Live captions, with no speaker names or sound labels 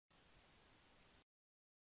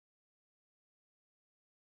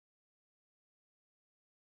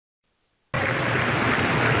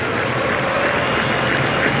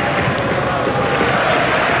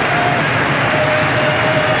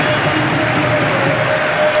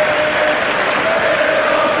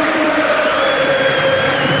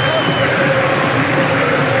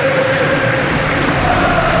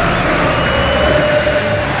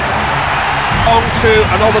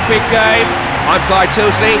another big game. I'm Clyde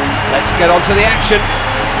Tilsley. Let's get on to the action.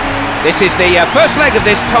 This is the first leg of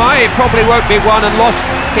this tie. It probably won't be won and lost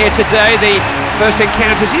here today. The first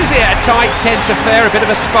encounter is usually a tight, tense affair, a bit of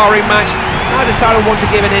a sparring match. Neither side will want to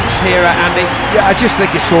give an inch here, Andy. Yeah, I just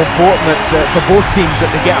think it's so important that for both teams that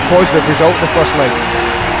they get a positive result in the first leg.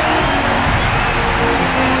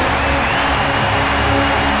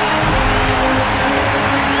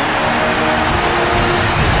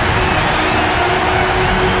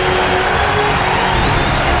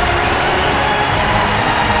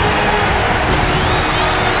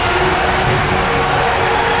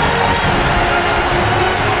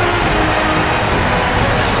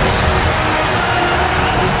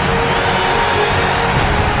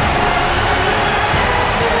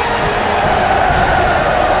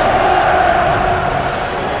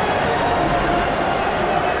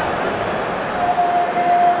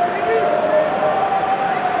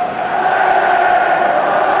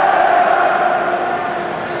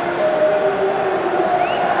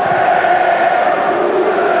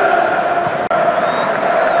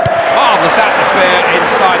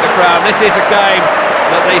 This is a game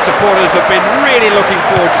that the supporters have been really looking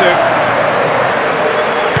forward to.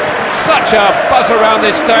 Such a buzz around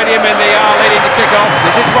this stadium in the hour leading to kick-off.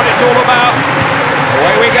 This is what it's all about.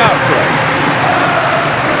 Away we go.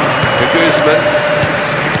 To Guzman.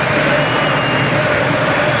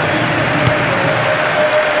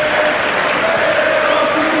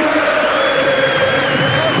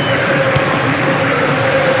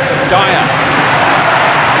 Dyer.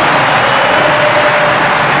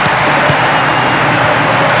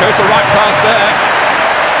 Chose the right pass there.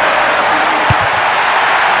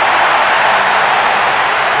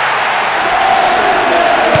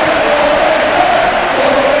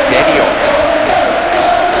 Deniot.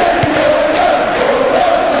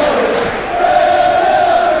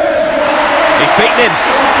 He's beaten him.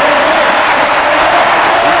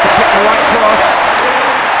 Needs to pick the right cross.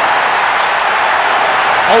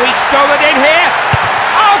 Oh, he's stolen in here.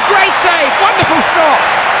 Oh, great save. Wonderful stop.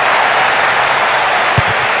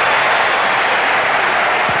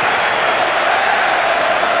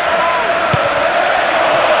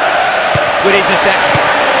 Good interception.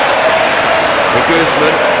 For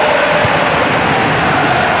Guzman.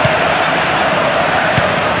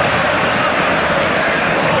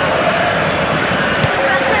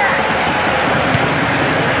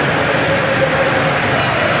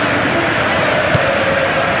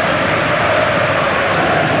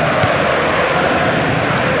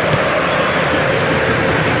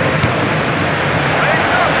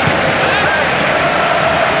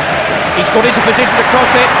 He's got into position to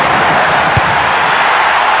cross it.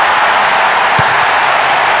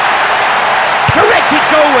 Directed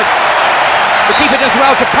goalwards. The keeper does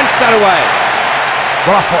well to punch that away.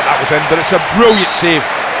 Well, I thought that was in, but it's a brilliant save.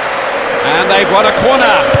 And they've won a corner.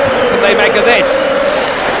 What can they make of this?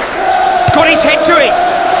 Got his head to it.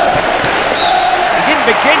 He didn't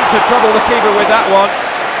begin to trouble the keeper with that one.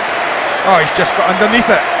 Oh, he's just got underneath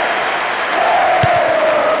it.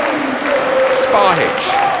 Sparhage.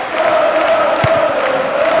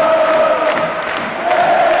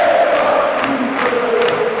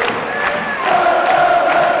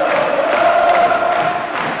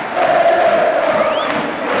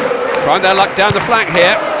 Trying their luck down the flank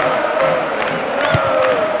here.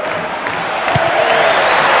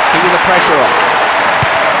 Keeping the pressure on.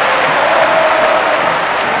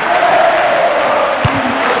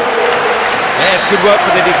 There's good work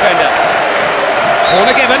for the defender.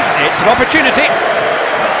 Corner given, it's an opportunity.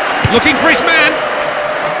 Looking for his man.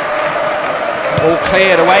 All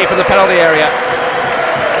cleared away from the penalty area.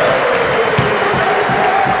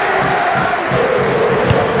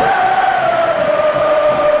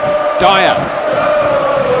 Dyer.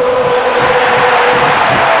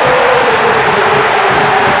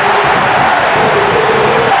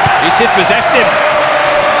 He's dispossessed him.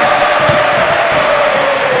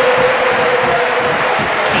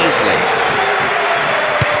 Easily.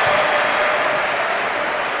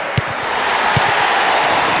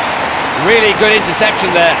 Really good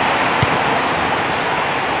interception there.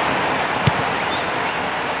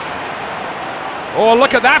 Oh,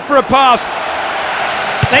 look at that for a pass.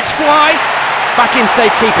 Let's fly. Back in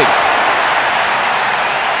safekeeping.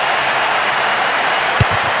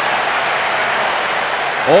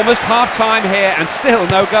 Almost half-time here and still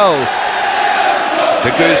no goals.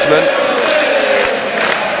 De Guzman.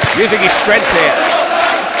 Using his strength here.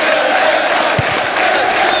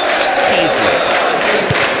 Easily.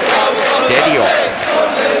 Deniot.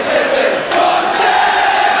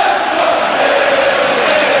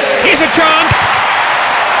 Here's a chance.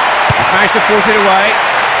 He's managed to force it away.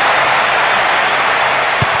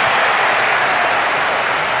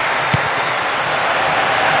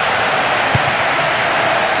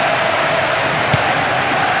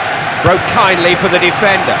 Broke kindly for the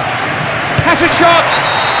defender. Has a shot!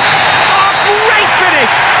 Oh, great finish!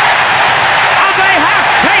 And they have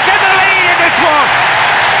taken the lead in this one!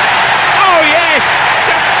 Oh yes!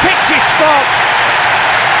 Just picked his spot!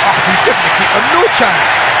 Oh, he's given the keeper no chance.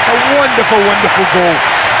 It's a wonderful, wonderful goal.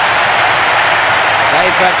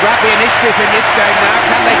 They've grabbed the initiative in this game now.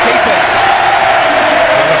 Can they keep it?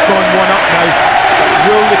 Well, they've gone one up now.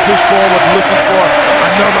 Will they push forward looking for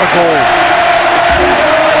another goal?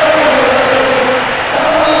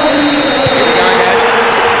 Here we go again.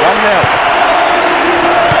 1-0.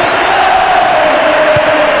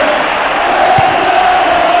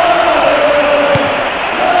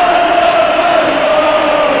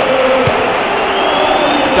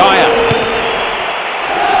 Dyer.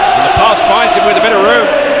 And the pass finds him with a bit of room.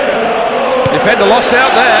 Defender lost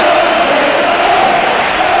out there.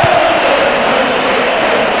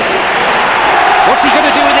 What's he going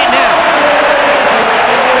to do with it now?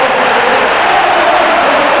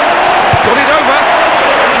 Got it over.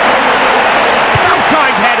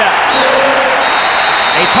 Well-timed header.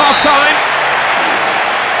 It's half-time.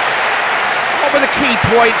 What were the key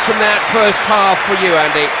points from that first half for you,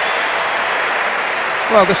 Andy?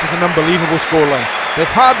 Well, this is an unbelievable scoreline.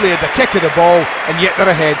 They've hardly had the kick of the ball, and yet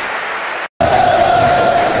they're ahead.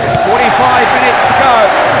 45 minutes to go.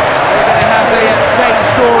 We're going to have the same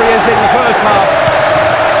story as in the first half.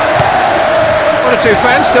 One or two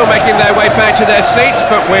fans still making their way back to their seats,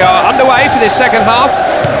 but we are underway for this second half.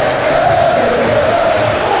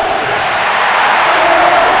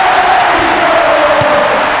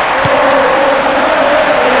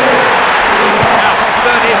 Now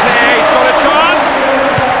Hotspur is there, he's got a chance.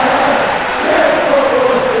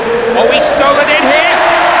 Oh, he's stolen in here.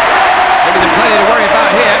 Maybe there's plenty to worry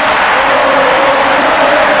about here.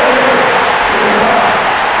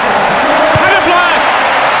 And a blast!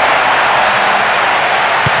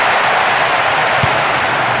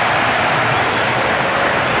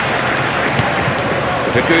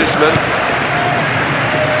 To Guzman.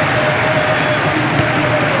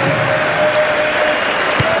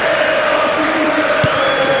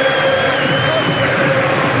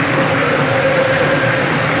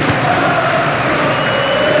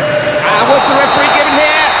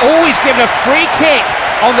 Given a free kick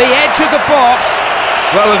on the edge of the box.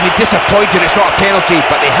 Well, they'll be disappointed it's not a penalty,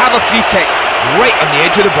 but they have a free kick right on the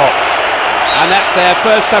edge of the box. And that's their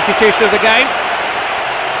first substitution of the game.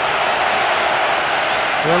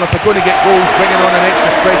 Well, if they're going to get goals, bringing on an extra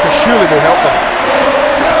striker surely will help them.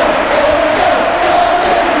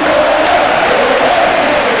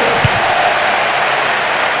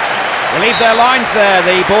 Relieve their lines there,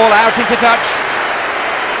 the ball out into touch.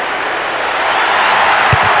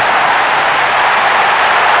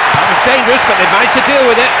 Dangerous, but they've managed to deal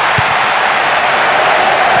with it.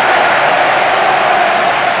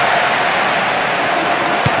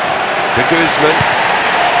 To Guzman.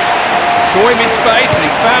 Saw him in space and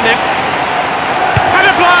he's found him. And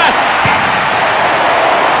a blast!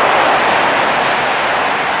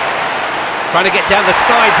 Trying to get down the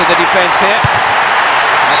sides of the defence here.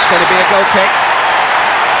 That's going to be a goal kick.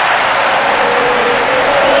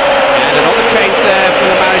 And another change there for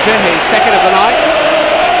the manager, his second of the night.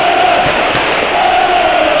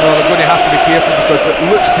 Well, they're going to have to be careful because it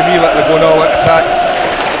looks to me like they're going all out attack.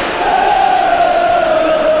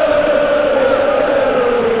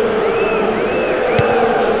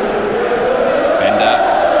 Bender.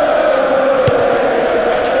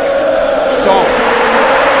 Song.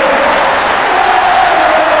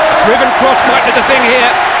 Driven cross might do the thing here.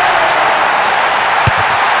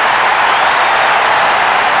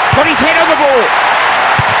 Got his head on the ball.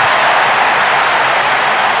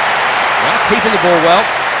 Well, keeping the ball well.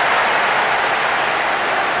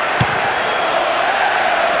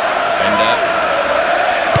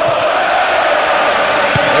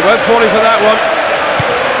 They weren't falling for that one.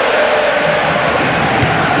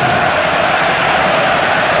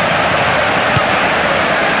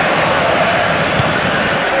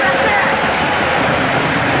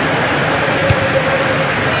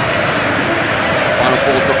 Final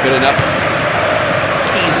ball's not good enough.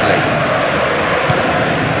 Easily.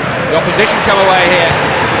 The opposition come away here.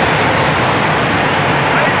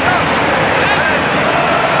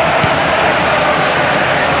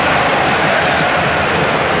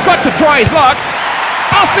 To try his luck,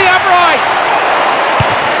 off the upright.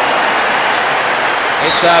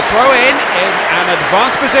 It's a throw in an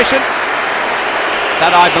advanced position.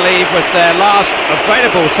 That, I believe, was their last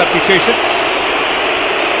available substitution.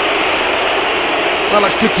 Well,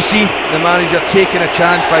 it's good to see the manager taking a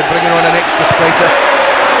chance by bringing on an extra striker.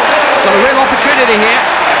 Got a real opportunity here.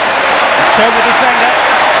 Turn the defender.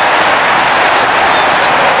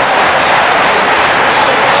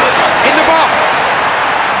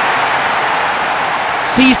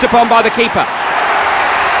 seized upon by the keeper.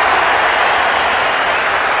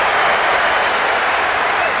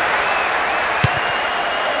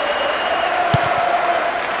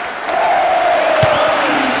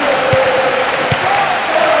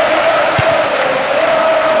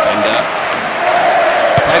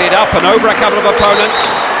 Headed up and over a couple of opponents.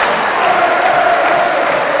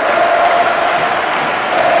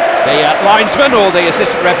 The linesman, or the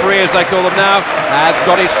assistant referee as they call them now, has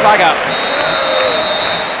got his flag up.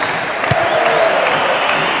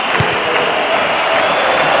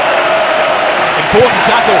 Important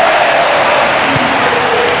tackle.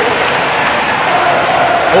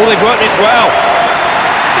 Oh, they've worked this well.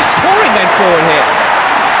 Just pouring men forward here.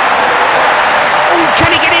 Oh,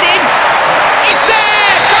 can he get it in? It's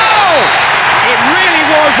there! Goal! It really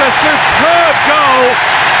was a superb goal.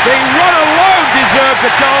 The run alone deserved the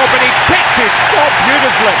goal, but he picked his spot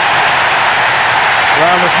beautifully.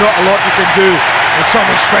 Well, there's not a lot you can do when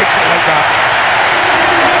someone strikes it like that.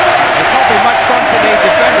 It's not been much fun for the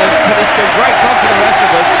defenders, but it's been great fun for the rest of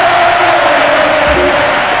us.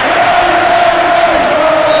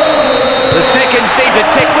 The seconds seem to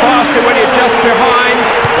tick faster when you're just behind.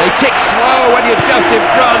 They tick slower when you're just in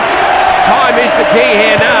front. Time is the key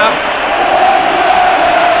here now.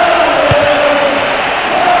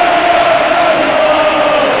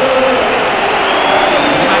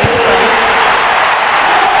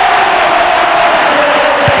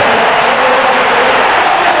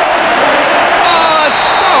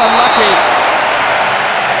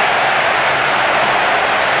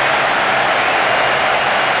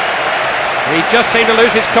 He just seemed to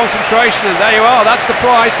lose his concentration, and there you are, that's the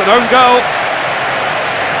price, an own goal.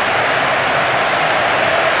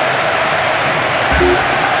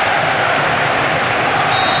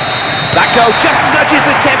 That goal just nudges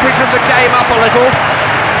the temperature of the game up a little.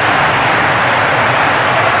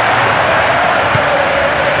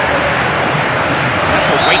 That's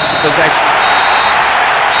a waste of possession.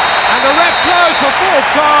 And the ref blows for full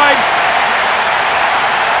time.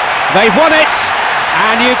 They've won it.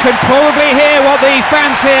 And you can probably hear what the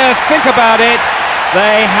fans here think about it.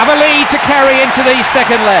 They have a lead to carry into the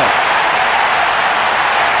second leg.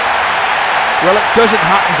 Well, it doesn't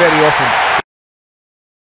happen very often.